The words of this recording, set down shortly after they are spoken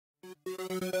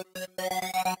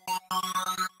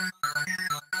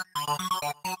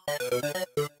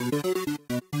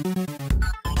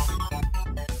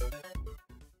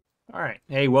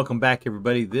Hey, welcome back,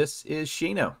 everybody. This is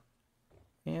Shino,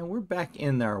 and we're back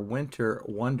in our winter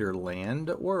wonderland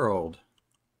world.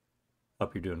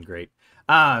 Hope you're doing great.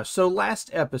 So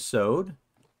last episode,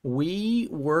 we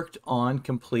worked on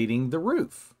completing the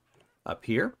roof up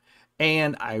here,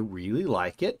 and I really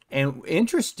like it. And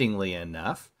interestingly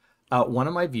enough, one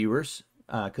of my viewers,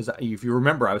 because if you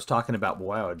remember, I was talking about,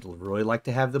 boy, I would really like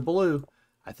to have the blue.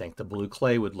 I think the blue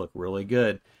clay would look really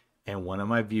good. And one of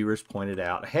my viewers pointed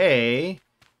out, hey,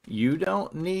 you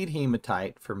don't need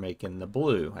hematite for making the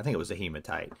blue. I think it was a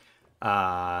hematite.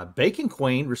 Bacon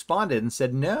Queen responded and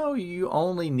said, no, you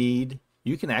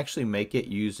can actually make it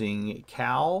using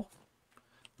corn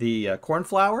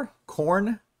flour.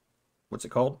 What's it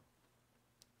called?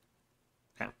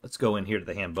 Let's go in here to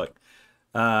the handbook.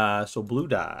 So blue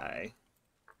dye.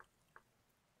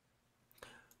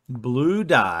 Blue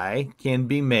dye can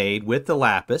be made with the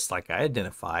lapis, like I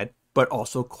identified, but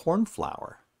also corn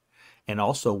flour and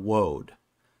also woad.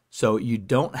 So you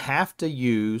don't have to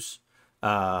use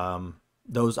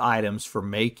those items for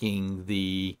making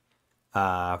the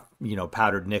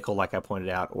powdered nickel, like I pointed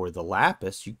out, or the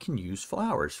lapis. You can use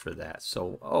flours for that.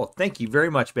 So, thank you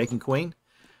very much, Bacon Queen.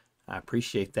 I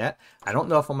appreciate that. I don't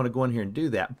know if I'm going to go in here and do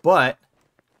that, but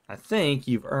I think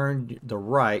you've earned the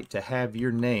right to have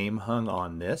your name hung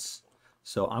on this.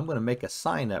 So I'm going to make a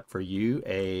sign up for you,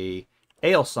 a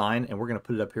ale sign, and we're going to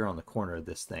put it up here on the corner of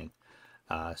this thing.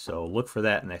 So look for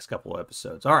that in the next couple of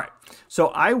episodes. All right, so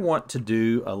I want to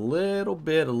do a little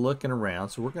bit of looking around.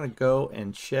 So we're going to go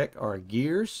and check our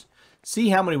gears, see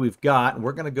how many we've got, and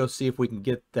we're going to go see if we can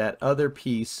get that other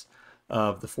piece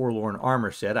of the Forlorn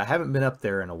Armor set. I haven't been up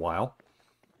there in a while.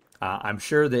 I'm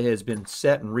sure that it has been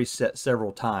set and reset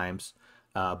several times,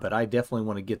 but I definitely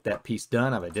want to get that piece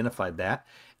done. I've identified that.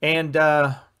 And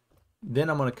then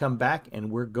I'm going to come back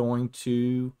and we're going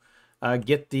to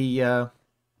get the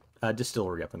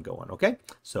distillery up and going, okay?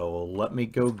 So let me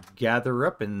go gather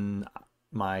up in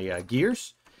my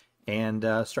gears and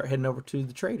start heading over to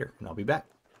the trader, and I'll be back.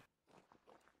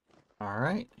 All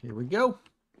right, here we go.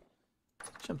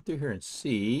 Jump through here and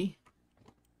see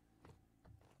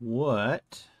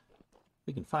what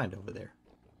we can find over there.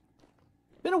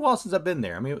 Been a while since I've been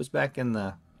there. I mean, it was back in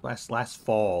the last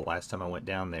fall, last time I went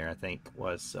down there, I think it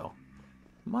was. So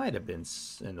might have been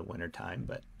in the winter time,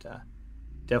 but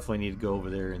definitely need to go over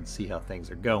there and see how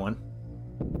things are going.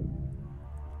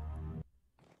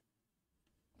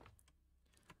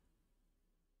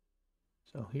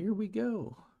 So here we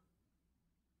go.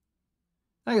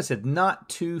 Like I said, not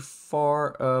too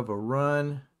far of a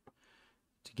run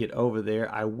to get over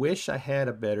there. I wish I had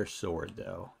a better sword,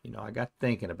 though. You know, I got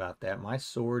thinking about that. My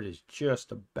sword is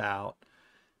just about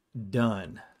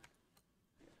done,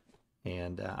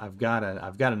 and I've got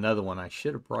another one. I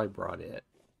should have probably brought it.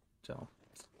 So,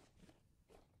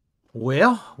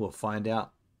 well, we'll find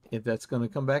out if that's going to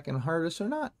come back and hurt us or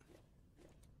not.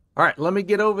 All right, let me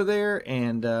get over there,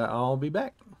 and I'll be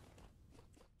back.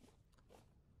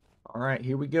 All right,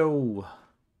 here we go.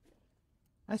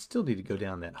 I still need to go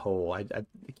down that hole. I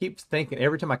keep thinking,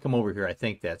 every time I come over here, I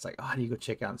think that. It's like, oh, I need to go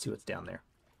check out and see what's down there.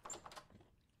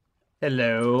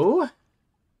 Hello?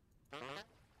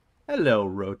 Hello,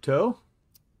 Roto.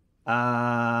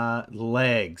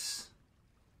 Legs.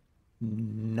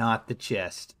 Not the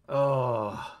chest.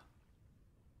 Oh,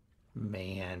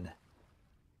 man.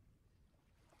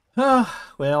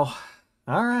 Well,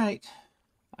 all right.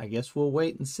 I guess we'll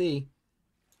wait and see.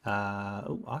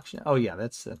 Auction. Oh yeah,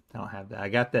 that's I don't have that. I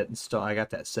got that installed. I got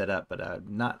that set up, but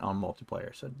not on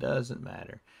multiplayer, so it doesn't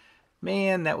matter.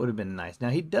 Man, that would have been nice.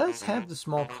 Now he does have the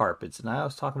small carpets, and I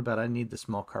was talking about I need the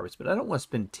small carpets, but I don't want to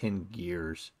spend 10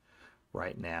 gears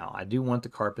right now. I do want the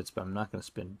carpets, but I'm not going to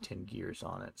spend 10 gears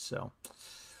on it. So,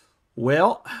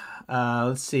 well,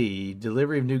 let's see.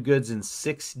 Delivery of new goods in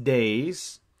 6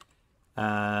 days.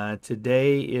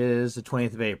 Today is the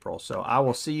 20th of April, so I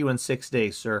will see you in 6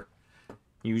 days, sir.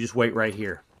 You just wait right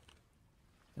here,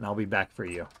 and I'll be back for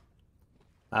you.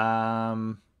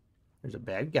 There's a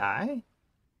bad guy,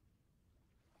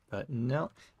 but no.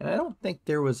 And I don't think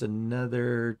there was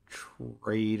another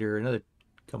trader, another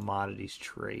commodities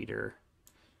trader.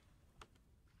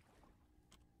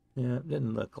 Yeah, it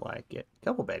didn't look like it. A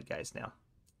couple bad guys now.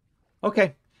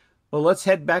 Okay, well, let's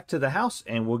head back to the house,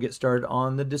 and we'll get started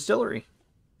on the distillery.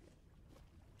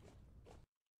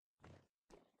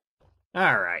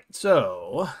 All right,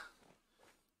 so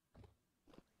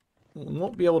we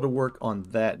won't be able to work on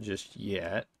that just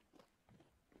yet.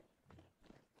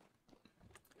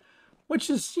 Which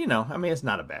is, I mean, it's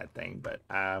not a bad thing, but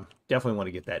I definitely want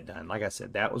to get that done. Like I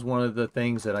said, that was one of the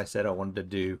things that I said I wanted to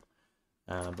do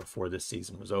before this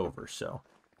season was over. So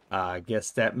I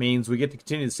guess that means we get to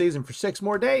continue the season for 6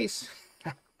 more days.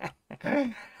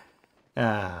 Okay.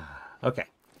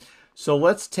 So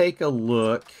let's take a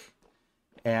look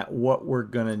at what we're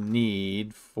going to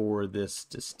need for this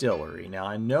distillery. Now,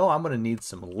 I know I'm going to need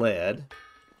some lead.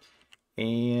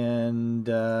 And,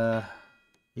 yeah,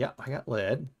 I got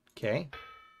lead. Okay.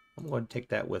 I'm going to take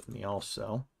that with me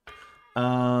also.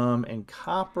 And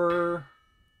copper.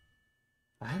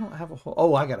 I don't have a whole...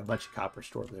 Oh, I got a bunch of copper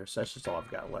stored there, so that's just all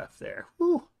I've got left there.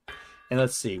 Whew. And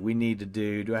let's see. We need to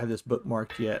do I have this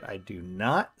bookmarked yet? I do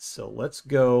not. So let's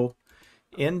go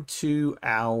into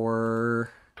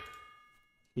our...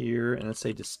 Here, and let's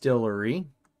say distillery.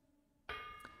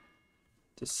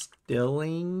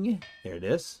 Distilling. There it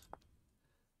is.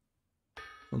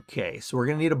 Okay, so we're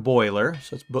going to need a boiler.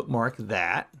 So let's bookmark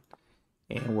that.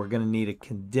 And we're going to need a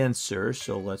condenser.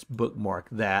 So let's bookmark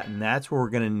that. And that's where we're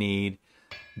going to need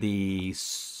the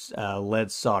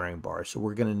lead soldering bar. So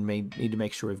we're going to need to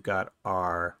make sure we've got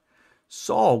our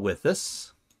saw with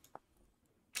us.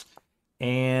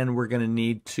 And we're going to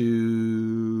need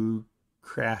to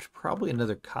craft probably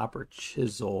another copper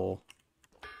chisel.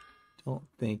 Don't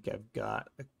think I've got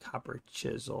a copper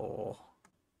chisel.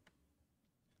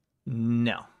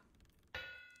 No,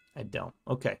 I don't.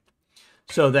 Okay.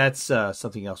 So that's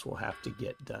something else we'll have to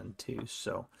get done too.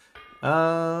 So,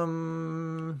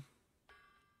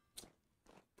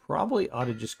 probably ought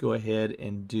to just go ahead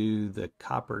and do the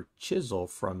copper chisel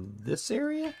from this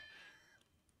area.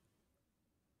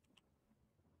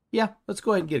 Yeah, let's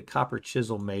go ahead and get a copper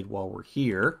chisel made while we're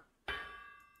here.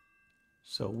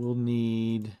 So we'll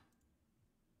need...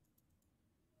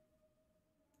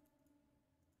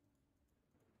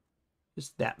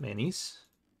 just that many's.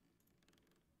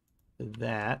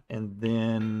 That, and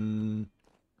then...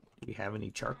 do we have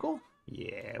any charcoal?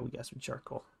 Yeah, we got some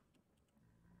charcoal.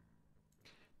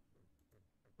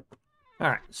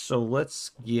 Alright, so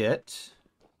let's get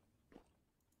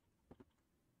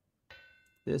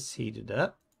this heated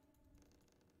up.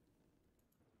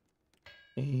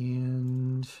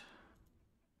 And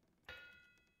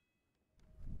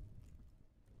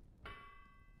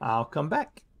I'll come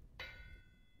back.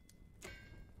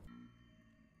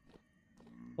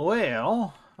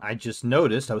 Well, I just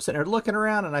noticed, I was sitting there looking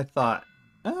around and I thought,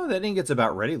 oh, that ingot's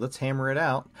about ready. Let's hammer it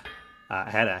out. I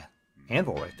had a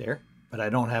anvil right there, but I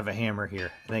don't have a hammer here.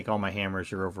 I think all my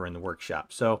hammers are over in the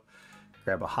workshop. So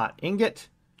grab a hot ingot,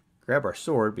 grab our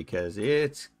sword because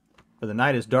the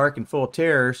night is dark and full of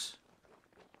terrors.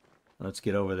 Let's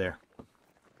get over there.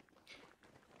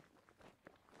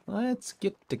 Let's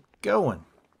get to going.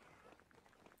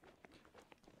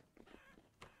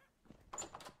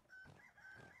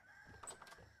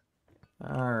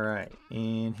 All right,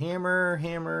 and hammer,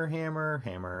 hammer, hammer,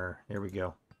 hammer. There we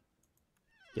go.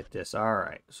 Get this. All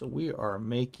right, so we are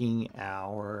making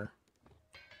our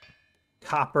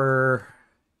copper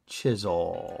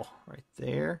chisel right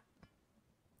there.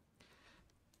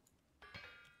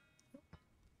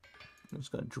 I'm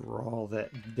just going to draw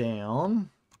that down.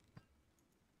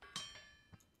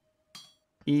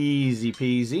 Easy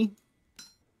peasy.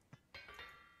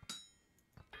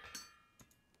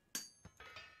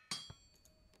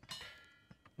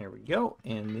 There we go.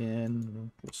 And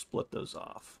then we'll split those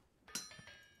off.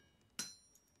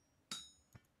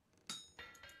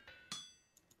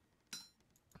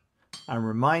 I'm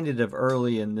reminded of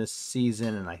early in this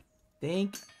season, and I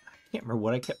can't remember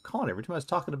what I kept calling it. Every time I was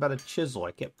talking about a chisel,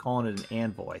 I kept calling it an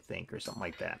anvil, I think, or something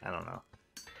like that. I don't know.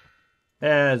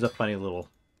 It's a funny little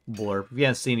blurb. If you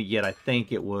haven't seen it yet, I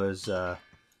think it was,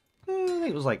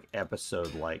 like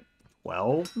episode like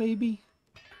 12, maybe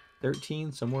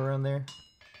 13, somewhere around there.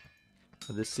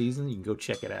 For this season, you can go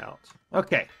check it out.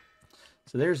 Okay,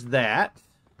 so there's that.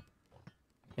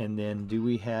 And then, do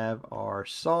we have our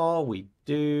saw? We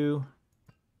do.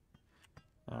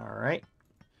 All right.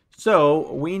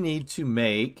 So we need to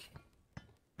make,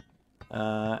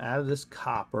 out of this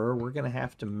copper, we're going to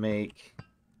have to make,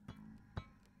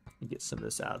 get some of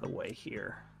this out of the way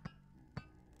here.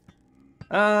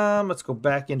 Let's go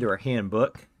back into our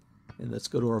handbook, and let's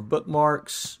go to our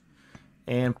bookmarks.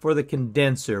 And for the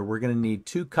condenser, we're going to need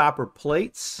 2 copper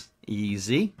plates,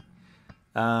 easy,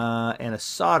 and a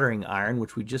soldering iron,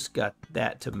 which we just got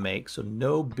that to make, so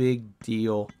no big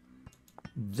deal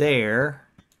there.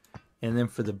 And then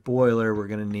for the boiler, we're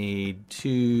going to need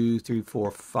 2, 3, 4,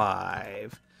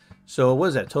 5. So what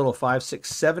is that? Total 5, 6,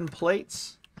 7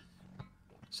 plates.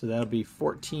 So that'll be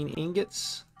 14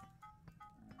 ingots.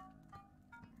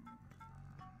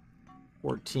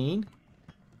 14.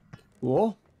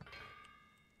 Cool.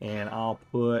 And I'll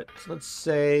put, let's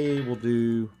say we'll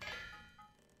do,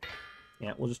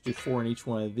 yeah, we'll just do 4 in each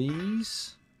one of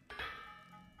these.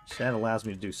 So that allows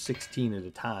me to do 16 at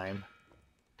a time.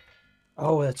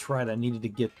 Oh, that's right. I needed to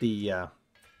get the...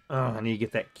 I need to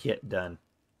get that kit done.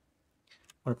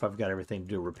 I wonder if I've got everything to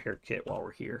do a repair kit while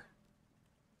we're here.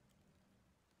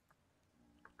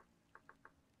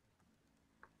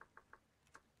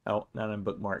 Oh, not on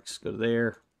bookmarks. Go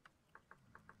there.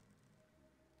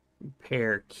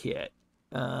 Repair kit.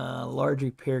 Large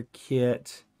repair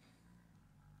kit.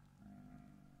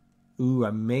 Ooh,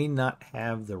 I may not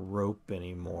have the rope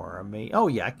anymore. I may... Oh,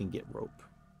 yeah, I can get rope.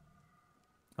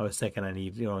 I was thinking I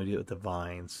need, to do it with the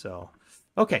vines. So,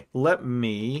 okay, let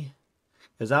me...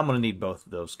 Because I'm going to need both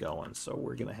of those going. So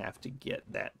we're going to have to get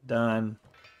that done.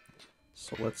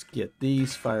 So let's get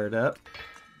these fired up.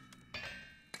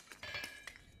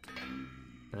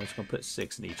 And I'm just going to put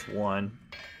 6 in each one.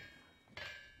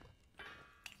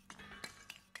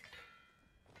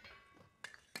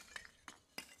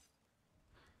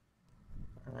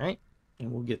 All right,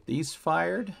 and we'll get these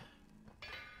fired.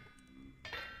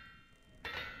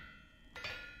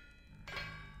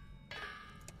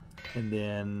 And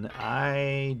then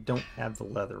I don't have the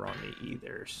leather on me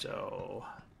either, so...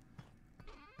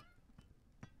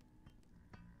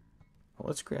 Well,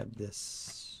 let's grab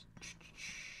this.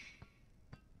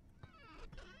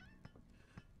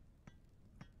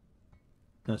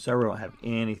 No, sorry, we don't have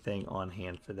anything on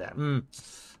hand for that.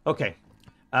 Okay.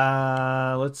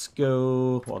 Let's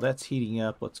go... While that's heating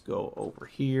up, let's go over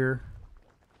here.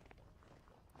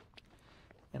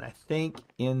 And I think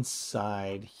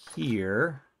inside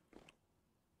here...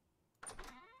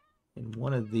 In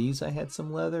one of these, I had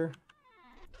some leather.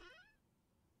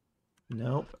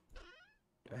 Nope.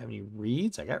 Do I have any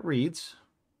reeds? I got reeds.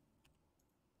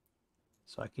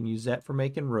 So I can use that for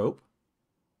making rope.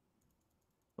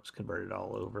 Let's convert it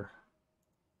all over.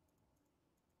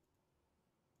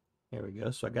 There we go.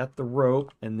 So I got the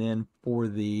rope. And then for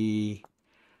the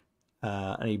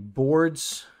I need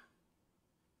boards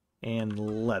and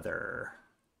leather.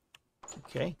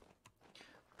 Okay.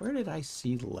 Where did I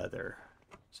see leather?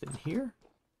 Is it in here?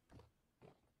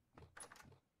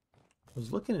 I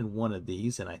was looking in one of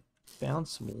these and I found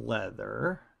some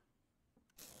leather.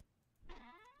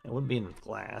 It wouldn't be in the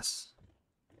glass.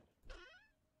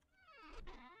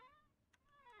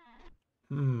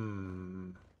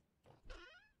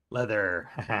 Leather.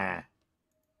 Haha.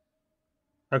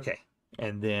 Okay.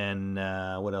 And then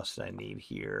what else did I need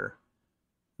here?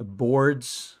 The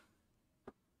boards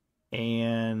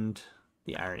and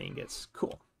the iron ingots.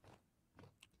 Cool.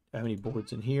 Do I have any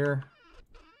boards in here?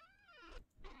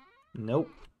 Nope.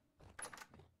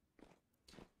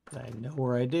 I know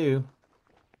where I do.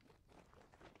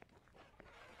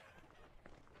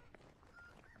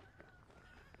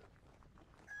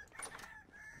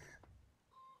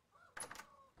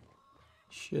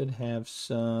 Should have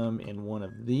some in one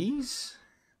of these.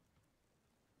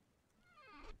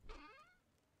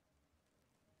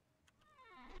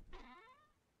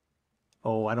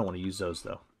 Oh, I don't want to use those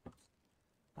though.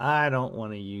 I don't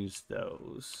want to use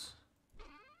those.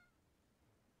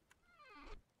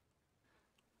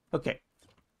 Okay.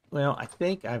 Well, I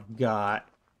think I've got...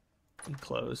 Let me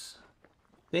close.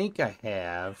 I think I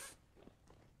have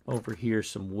over here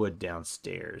some wood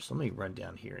downstairs. Let me run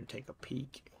down here and take a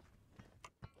peek.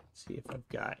 See if I've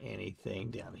got anything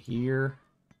down here.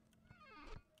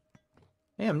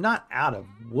 Hey, I'm not out of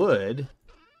wood.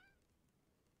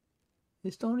 I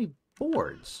just don't need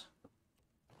boards.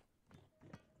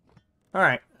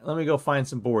 Alright, let me go find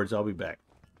some boards. I'll be back.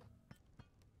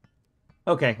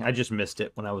 Okay, I just missed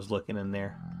it when I was looking in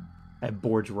there. I have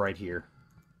boards right here.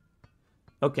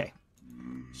 Okay,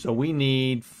 so we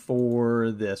need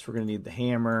for this, we're going to need the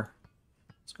hammer.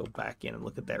 Let's go back in and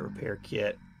look at that repair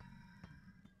kit.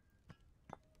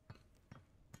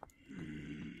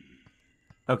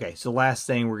 Okay, so last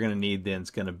thing we're going to need then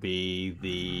is going to be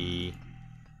the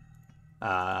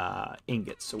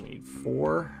ingots. So we need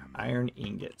 4 iron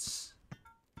ingots.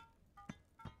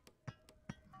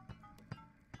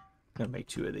 I'm going to make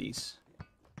 2 of these.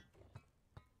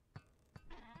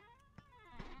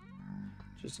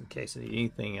 Just in case I need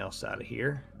anything else out of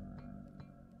here.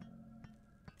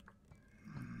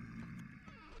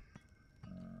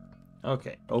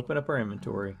 Okay, open up our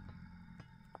inventory.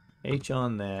 H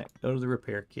on that. Go to the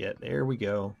repair kit. There we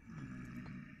go.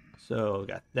 So,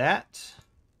 got that.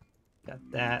 Got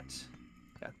that.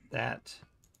 Got that.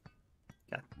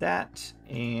 Got that.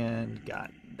 And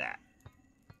got that.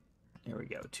 There we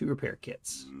go. 2 repair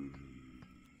kits.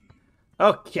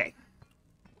 Okay.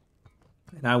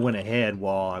 And I went ahead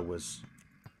while I was...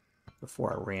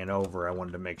 Before I ran over, I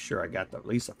wanted to make sure I got at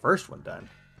least the first one done.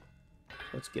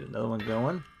 Let's get another one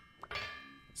going.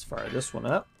 Let's fire this one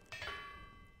up.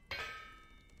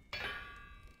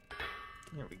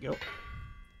 There we go.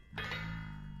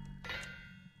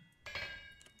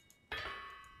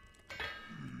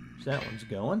 So that one's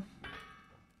going.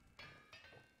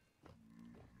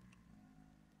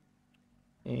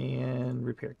 And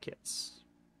repair kits.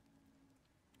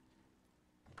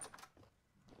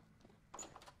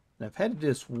 Now, I've had to do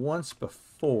this once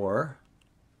before.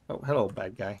 Oh, hello,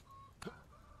 bad guy.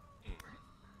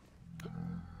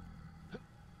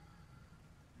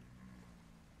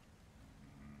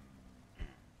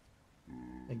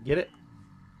 I get it.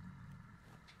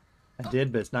 I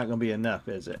did, but it's not going to be enough,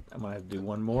 is it? I'm going to have to do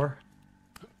one more.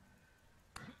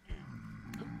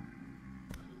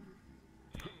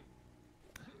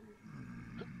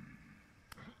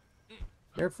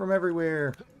 They're from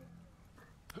everywhere.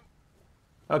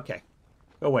 Okay.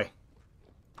 Go away.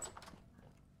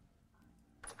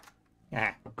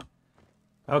 Ah.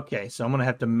 Okay, so I'm going to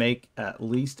have to make at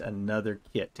least another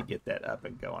kit to get that up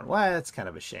and going. Well, that's kind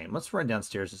of a shame. Let's run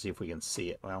downstairs and see if we can see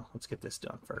it. Well, let's get this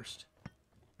done first.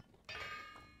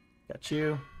 Got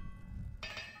you.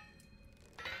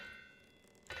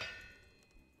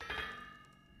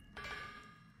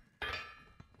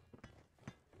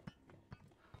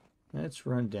 Let's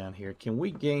run down here. Can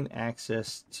we gain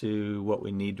access to what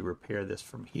we need to repair this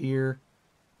from here?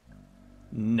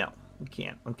 No, we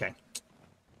can't. Okay.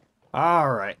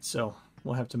 Alright, so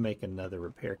we'll have to make another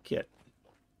repair kit.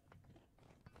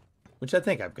 Which I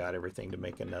think I've got everything to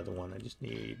make another one. I just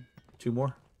need 2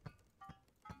 more.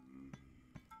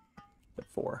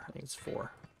 4. I think it's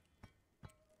 4.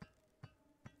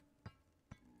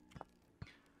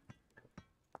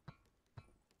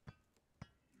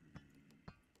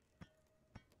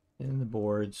 In the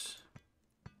boards,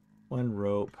 1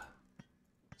 rope,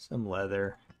 some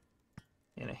leather,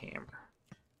 and a hammer.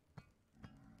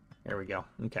 There we go.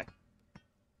 Okay.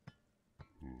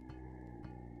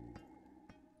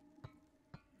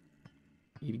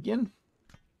 Eat again.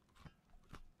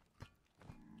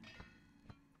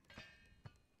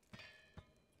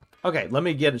 Okay, let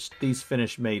me get these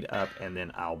finished made up, and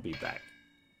then I'll be back.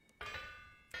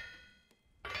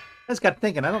 I just got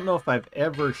thinking, I don't know if I've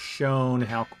ever shown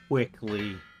how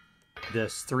quickly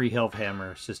this 3 health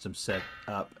hammer system set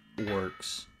up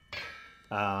works.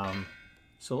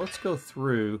 So let's go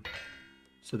through.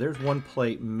 So there's 1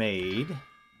 plate made.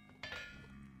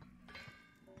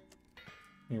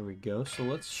 Here we go. So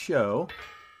let's show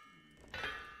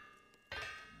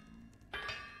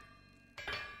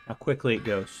how quickly it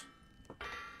goes.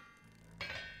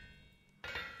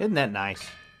 Isn't that nice?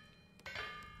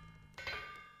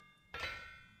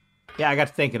 Yeah, I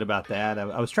got thinking about that.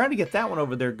 I was trying to get that one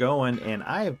over there going, and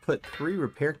I have put 3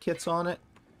 repair kits on it,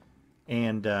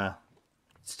 and it's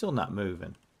still not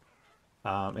moving.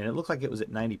 And it looked like it was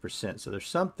at 90%, so there's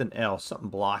something else, something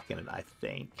blocking it, I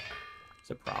think.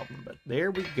 It's a problem, but there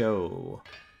we go.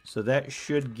 So that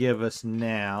should give us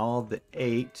now the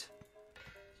 8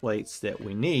 plates that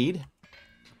we need.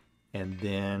 And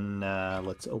then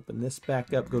let's open this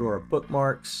back up, go to our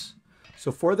bookmarks.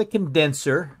 So for the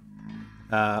condenser,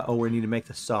 oh, we need to make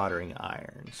the soldering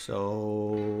iron.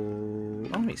 So,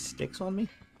 how many sticks on me?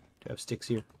 Do I have sticks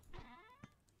here?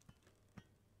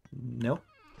 No.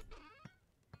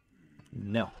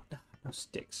 No, no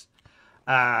sticks.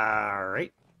 All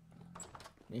right.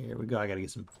 Here we go. I got to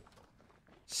get some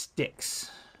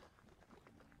sticks.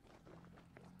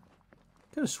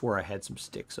 I could have swore I had some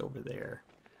sticks over there.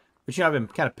 But, you know, I've been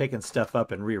kind of picking stuff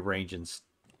up and rearranging.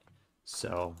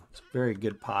 So, it's a very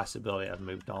good possibility I've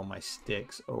moved all my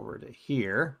sticks over to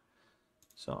here.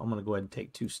 So, I'm going to go ahead and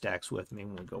take 2 stacks with me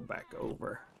when we go back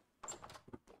over.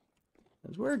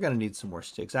 Because we're going to need some more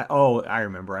sticks. I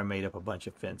remember. I made up a bunch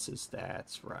of fences.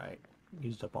 That's right.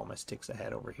 Used up all my sticks I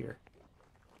had over here.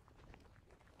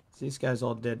 Is these guys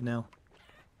all dead now?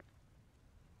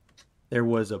 There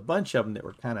was a bunch of them that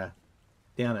were kind of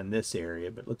down in this area,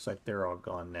 but it looks like they're all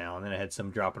gone now. And then I had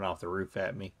some dropping off the roof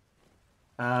at me.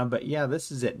 But yeah,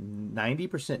 this is at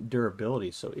 90% durability,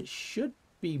 so it should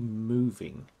be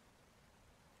moving.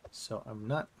 So I'm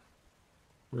not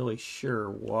really sure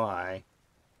why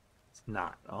it's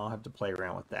not. I'll have to play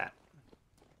around with that.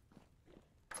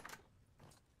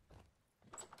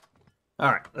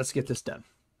 All right, let's get this done.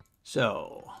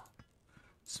 So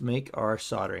let's make our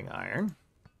soldering iron.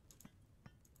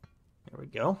 There we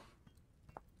go.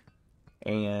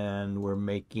 And we're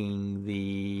making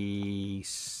the...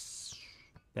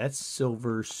 That's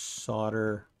silver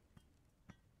solder.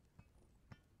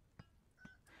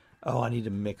 Oh, I need to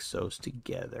mix those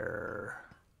together.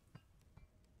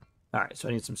 All right, so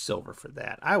I need some silver for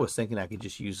that. I was thinking I could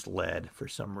just use lead for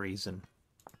some reason.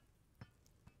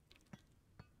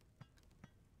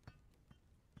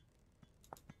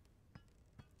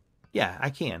 Yeah, I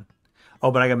can.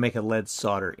 Oh, but I gotta make a lead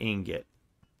solder ingot,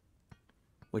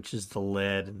 which is the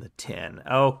lead and the tin.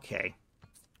 Okay.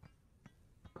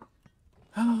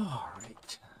 All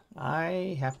right.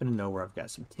 I happen to know where I've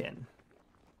got some tin.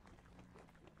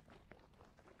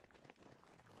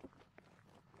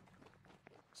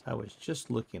 So I was just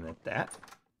looking at that.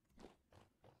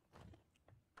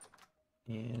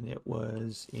 And it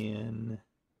was in...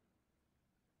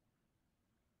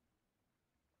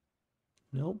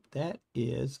 Nope, that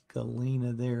is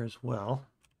galena there as well.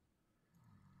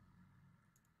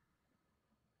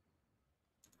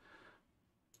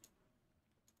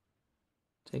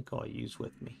 Take all you use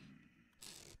with me.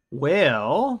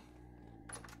 Well,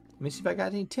 let me see if I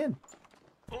got any tin.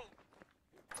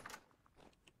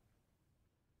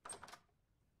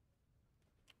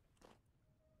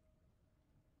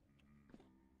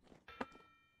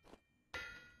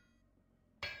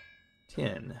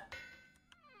 Tin.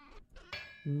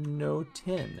 No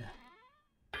tin.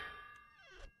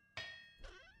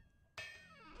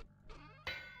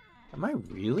 Am I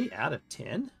really out of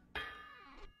tin?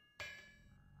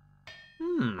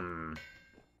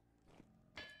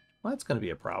 Well, that's going to be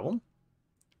a problem.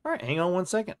 All right, hang on one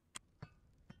second.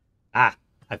 Ah,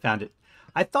 I found it.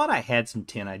 I thought I had some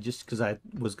tin. Because I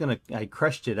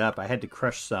crushed it up. I had to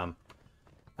crush some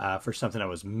for something I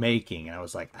was making. And I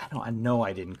was like, I know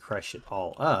I didn't crush it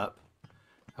all up.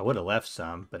 I would have left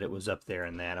some, but it was up there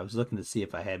in that. I was looking to see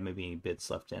if I had maybe any bits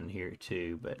left in here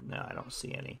too, but no, I don't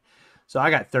see any. So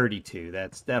I got 32.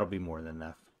 That'll be more than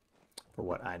enough for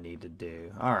what I need to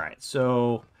do. All right,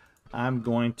 so I'm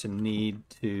going to need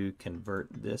to convert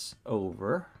this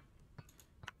over.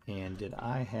 And did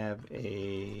I have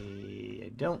a...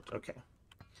 I don't. Okay.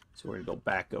 So we're going to go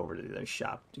back over to the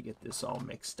shop to get this all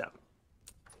mixed up.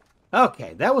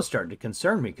 Okay, that was starting to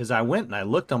concern me because I went and I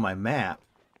looked on my map,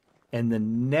 and the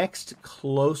next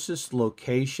closest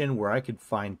location where I could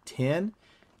find tin,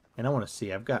 and I want to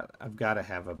see, I've got to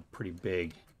have a pretty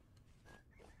big...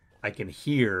 I can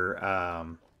hear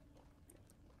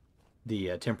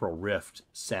the temporal rift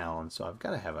sound, so I've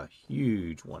got to have a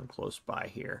huge one close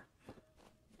by here.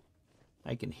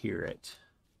 I can hear it.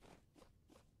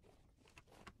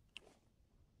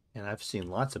 And I've seen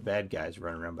lots of bad guys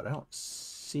running around, but I don't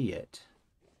see it.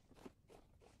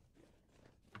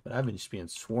 But I've been just being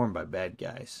swarmed by bad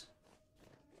guys.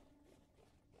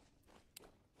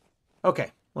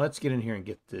 Okay, let's get in here and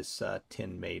get this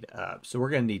tin made up. So we're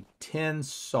going to need tin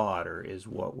solder is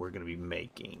what we're going to be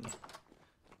making.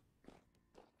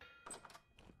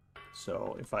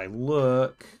 So if I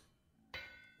look,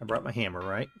 I brought my hammer,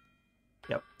 right?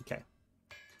 Yep, okay.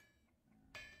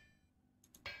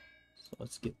 So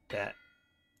let's get that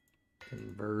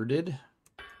converted.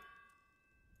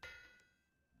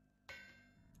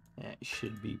 That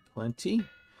should be plenty.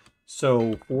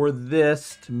 So for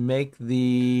this, to make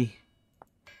the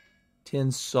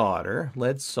tin solder,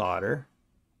 lead solder,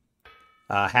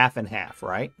 half and half,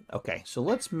 right? Okay, so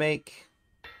let's make,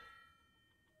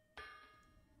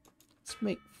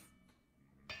 I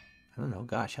don't know,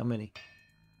 gosh, how many?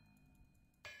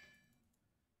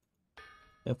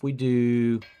 If we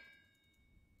do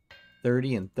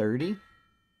 30 and 30,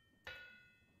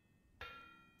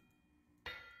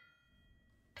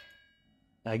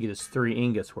 I get us 3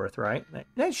 ingots worth, right?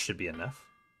 That should be enough.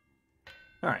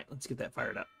 All right, let's get that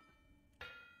fired up.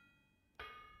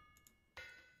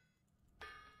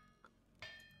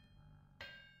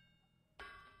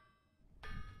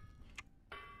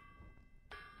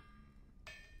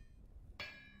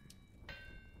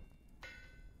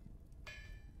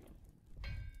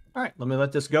 All right, let me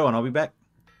let this go and I'll be back.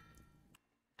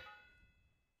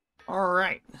 All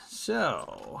right,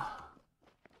 so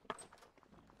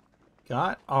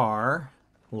got our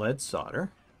lead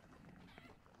solder.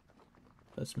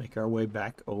 Let's make our way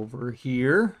back over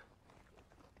here.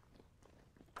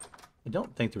 I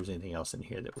don't think there was anything else in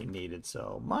here that we needed,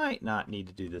 so might not need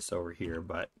to do this over here,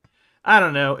 but I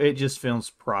don't know. It just feels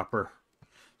proper.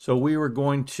 So we were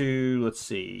going to, let's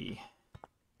see,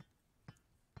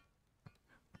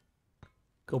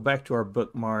 go back to our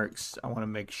bookmarks. I want to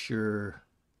make sure.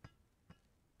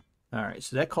 All right,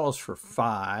 so that calls for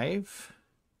 5.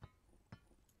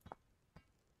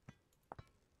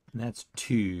 And that's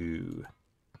 2.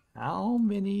 How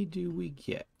many do we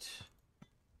get?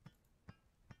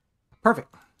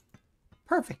 Perfect.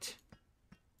 Perfect.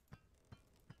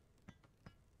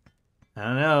 I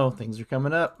don't know. Things are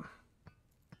coming up.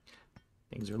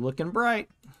 Things are looking bright.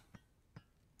 Let's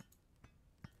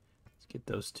get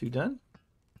those 2 done.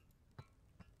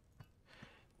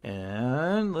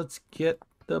 And let's get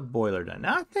the boiler done.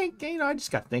 Now I think, I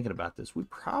just got thinking about this. We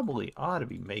probably ought to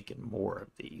be making more of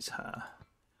these, huh?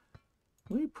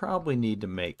 we probably need to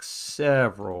make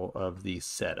several of these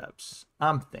setups,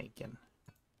 I'm thinking.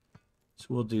 So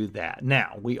we'll do that.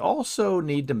 Now, we also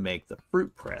need to make the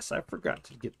fruit press. I forgot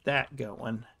to get that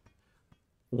going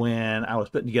when I was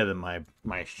putting together my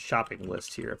shopping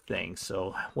list here of things.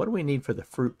 So what do we need for the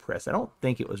fruit press? I don't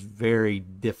think it was very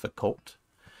difficult.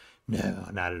 No,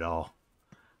 not at all.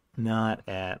 Not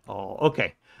at all.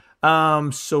 Okay.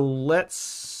 So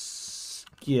let's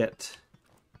get...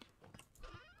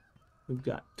 We've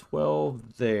got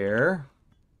 12 there.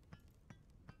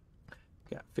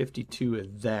 Got 52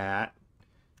 of that.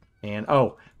 And,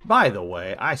 oh, by the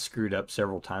way, I screwed up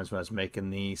several times when I was making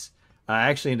these. I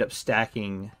actually ended up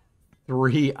stacking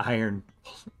 3 iron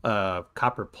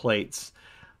copper plates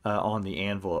on the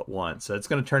anvil at once. So it's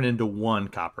going to turn into 1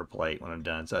 copper plate when I'm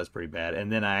done. So that's pretty bad.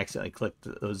 And then I accidentally clicked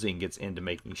those ingots into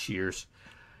making shears.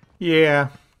 Yeah,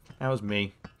 that was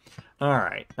me. All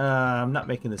right. I'm not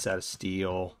making this out of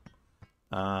steel.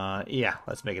 Yeah,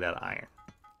 let's make it out of iron.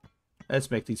 Let's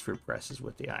make these fruit presses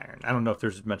with the iron. I don't know if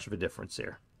there's much of a difference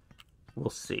there. We'll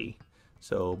see.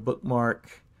 So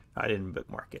bookmark. I didn't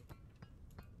bookmark it.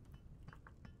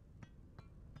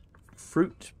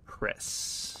 Fruit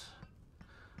press.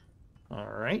 All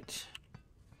right.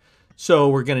 So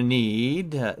we're going to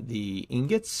need the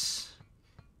ingots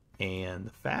and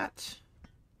the fat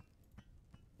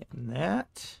and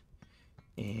that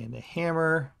and a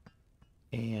hammer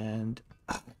and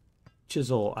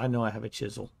chisel. I know I have a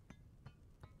chisel.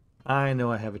 I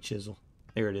know I have a chisel.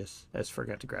 There it is. I just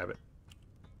forgot to grab it.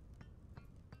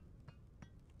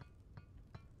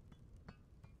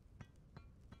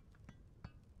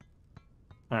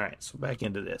 All right, so back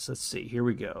into this. Let's see. Here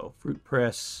we go. Fruit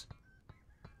press.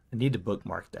 I need to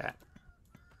bookmark that.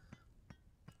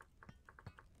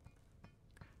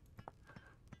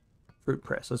 Fruit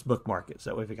press. Let's bookmark it so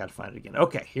that way we got to find it again.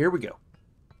 Okay, here we go.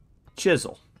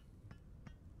 Chisel.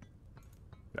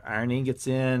 Put our iron ingots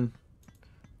in.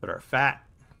 Put our fat.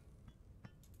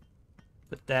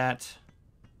 Put that.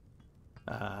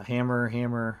 Hammer,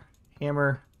 hammer,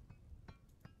 hammer.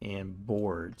 And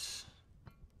boards.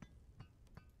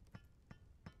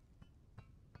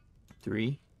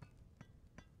 3.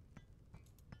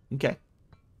 Okay.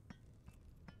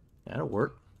 That'll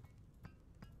work.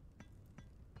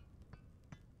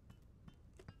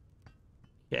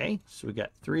 Okay, so we got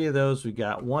 3 of those. We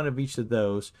got 1 of each of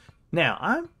those. Now,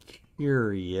 I'm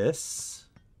curious.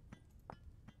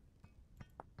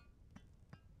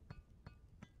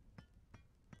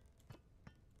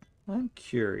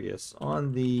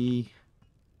 On the...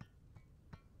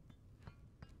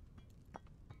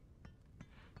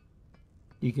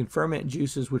 You can ferment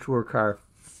juices which will require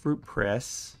fruit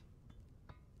press.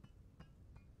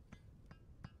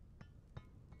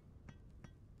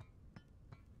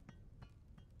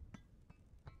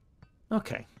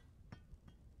 Okay.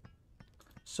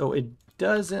 So it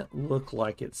doesn't look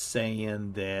like it's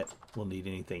saying that we'll need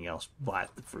anything else but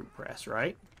the fruit press,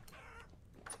 right?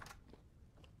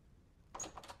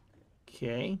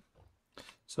 Okay.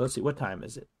 So let's see, what time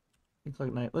is it? Looks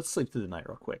like night. Let's sleep through the night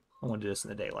real quick. I want to do this in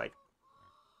the daylight.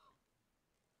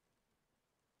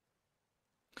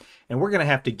 And we're going to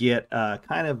have to get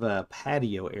kind of a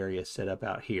patio area set up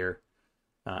out here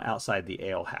outside the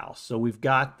ale house. So we've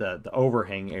got the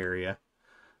overhang area,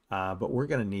 but we're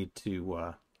going to need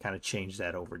to kind of change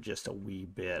that over just a wee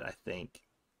bit, I think.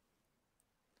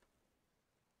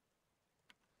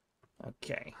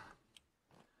 Okay.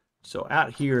 So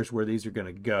out here is where these are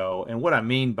going to go. And what I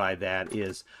mean by that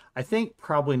is I think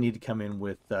probably need to come in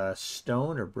with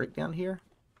stone or brick down here.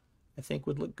 I think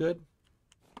would look good.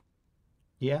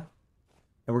 Yeah.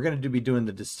 And we're going to be doing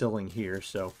the distilling here.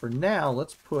 So for now,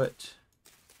 let's put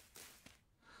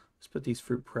these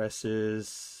fruit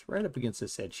presses right up against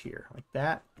this edge here. Like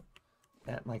that.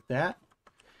 That, like that.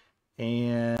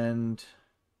 And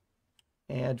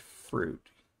add fruit.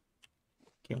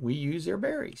 Can we use their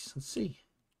berries? Let's see.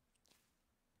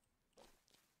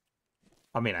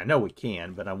 I mean, I know we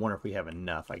can, but I wonder if we have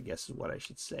enough, I guess is what I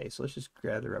should say. So let's just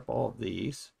gather up all of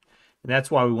these. And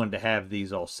that's why we wanted to have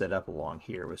these all set up along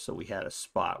here, was so we had a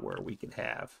spot where we could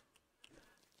have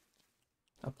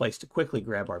a place to quickly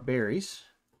grab our berries.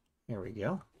 There we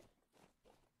go.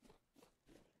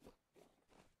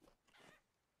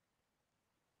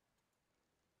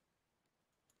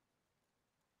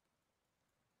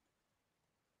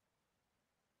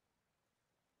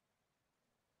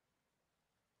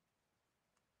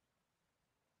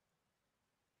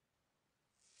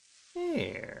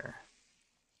 There.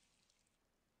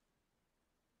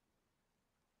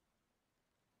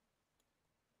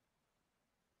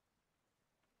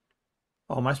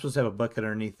 Oh, am I supposed to have a bucket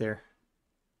underneath there?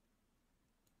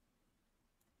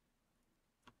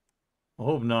 I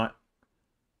hope not.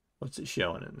 What's it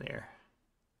showing in there?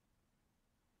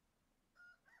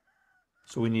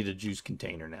 So we need a juice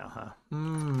container now,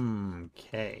 huh?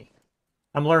 Okay.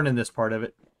 I'm learning this part of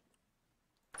it.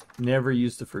 Never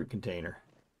use the fruit container.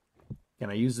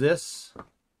 Can I use this?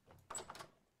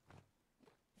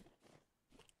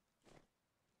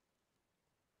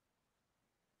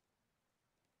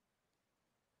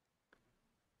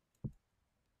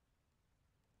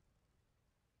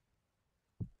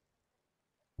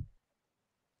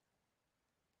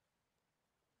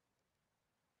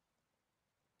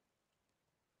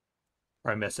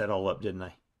 Or I messed that all up, didn't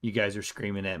I? You guys are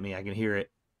screaming at me. I can hear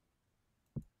it.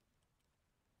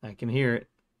 I can hear it.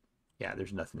 Yeah,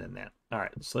 there's nothing in that. All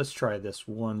right, so let's try this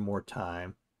one more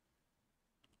time.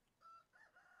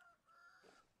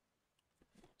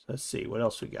 So let's see, what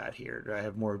else we got here? Do I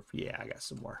have more? Yeah, I got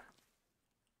some more.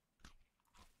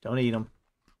 Don't eat them.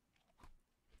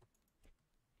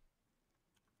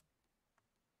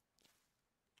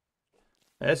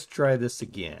 Let's try this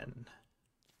again.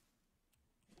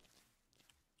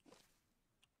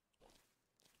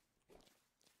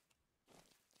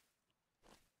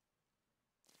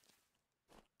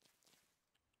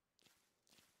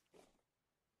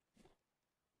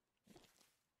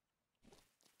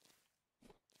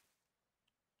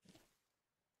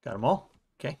 Got them all?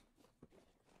 Okay.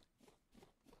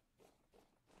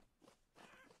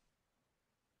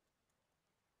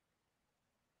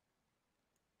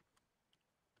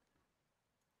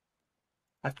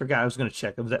 I forgot I was going to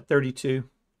check. Was that 32?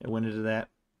 It went into that.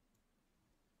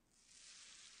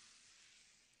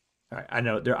 All right, I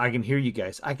know. There, I can hear you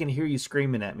guys. I can hear you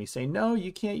screaming at me saying, no,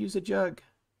 you can't use a jug.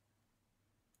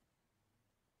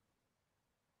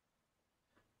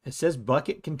 It says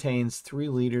bucket contains 3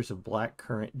 liters of black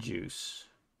currant juice.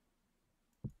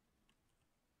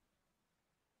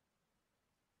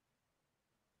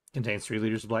 Contains 3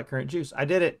 liters of black currant juice. I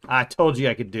did it. I told you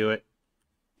I could do it.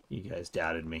 You guys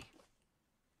doubted me.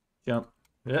 Jump.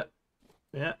 Yeah.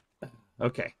 Yeah.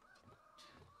 Okay.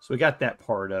 So we got that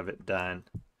part of it done.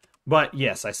 But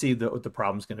yes, I see what the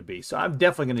problem's going to be. So I'm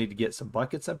definitely going to need to get some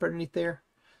buckets up underneath there.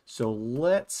 So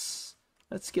let's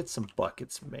get some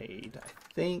buckets made.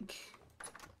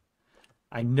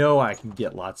 I know I can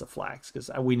get lots of flax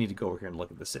because we need to go over here and look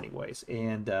at this anyways.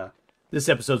 And this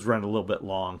episode's running a little bit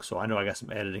long, so I know I got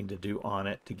some editing to do on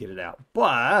it to get it out.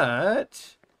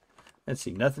 But let's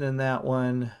see, nothing in that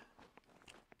one.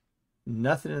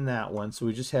 Nothing in that one. So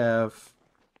we just have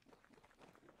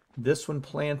this one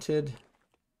planted.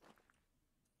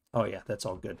 Oh yeah, that's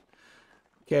all good.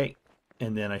 Okay,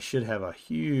 and then I should have a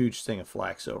huge thing of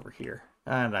flax over here.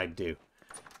 And I do.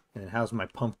 And how's my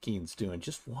pumpkins doing?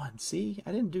 Just one. See,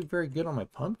 I didn't do very good on my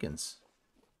pumpkins.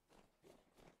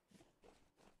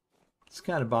 It's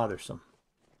kind of bothersome.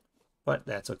 But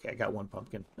that's okay. I got one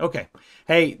pumpkin. Okay.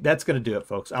 Hey, that's going to do it,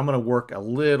 folks. I'm going to work a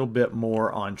little bit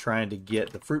more on trying to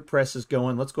get the fruit presses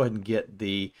going. Let's go ahead and get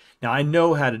the... Now, I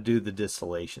know how to do the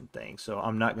distillation thing, so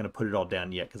I'm not going to put it all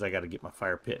down yet because I got to get my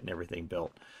fire pit and everything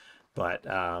built. But,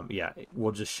 yeah,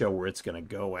 we'll just show where it's going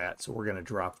to go at. So we're going to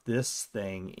drop this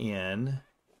thing in.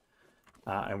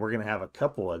 And we're going to have a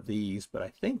couple of these, but I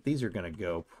think these are going to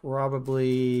go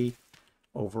probably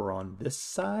over on this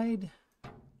side,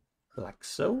 like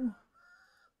so.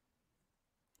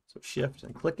 So shift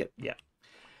and click it. Yeah.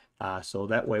 So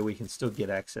that way we can still get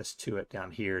access to it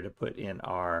down here to put in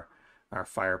our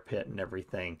fire pit and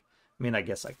everything. I mean, I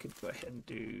guess I could go ahead and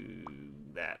do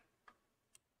that.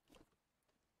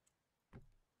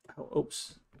 Oh,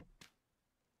 oops.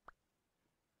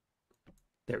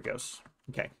 There it goes.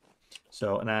 Okay.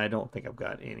 So, and I don't think I've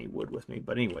got any wood with me,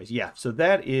 but anyways, yeah. So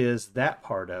that is that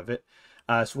part of it.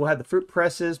 So we'll have the fruit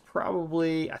presses.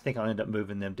 Probably, I think I'll end up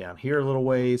moving them down here a little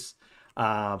ways.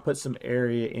 Put some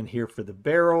area in here for the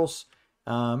barrels.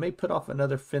 Maybe put off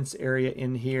another fence area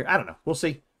in here. I don't know. We'll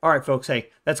see. All right, folks. Hey,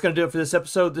 that's going to do it for this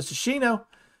episode. This is Shino.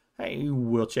 Hey,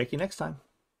 we'll check you next time.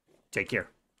 Take care.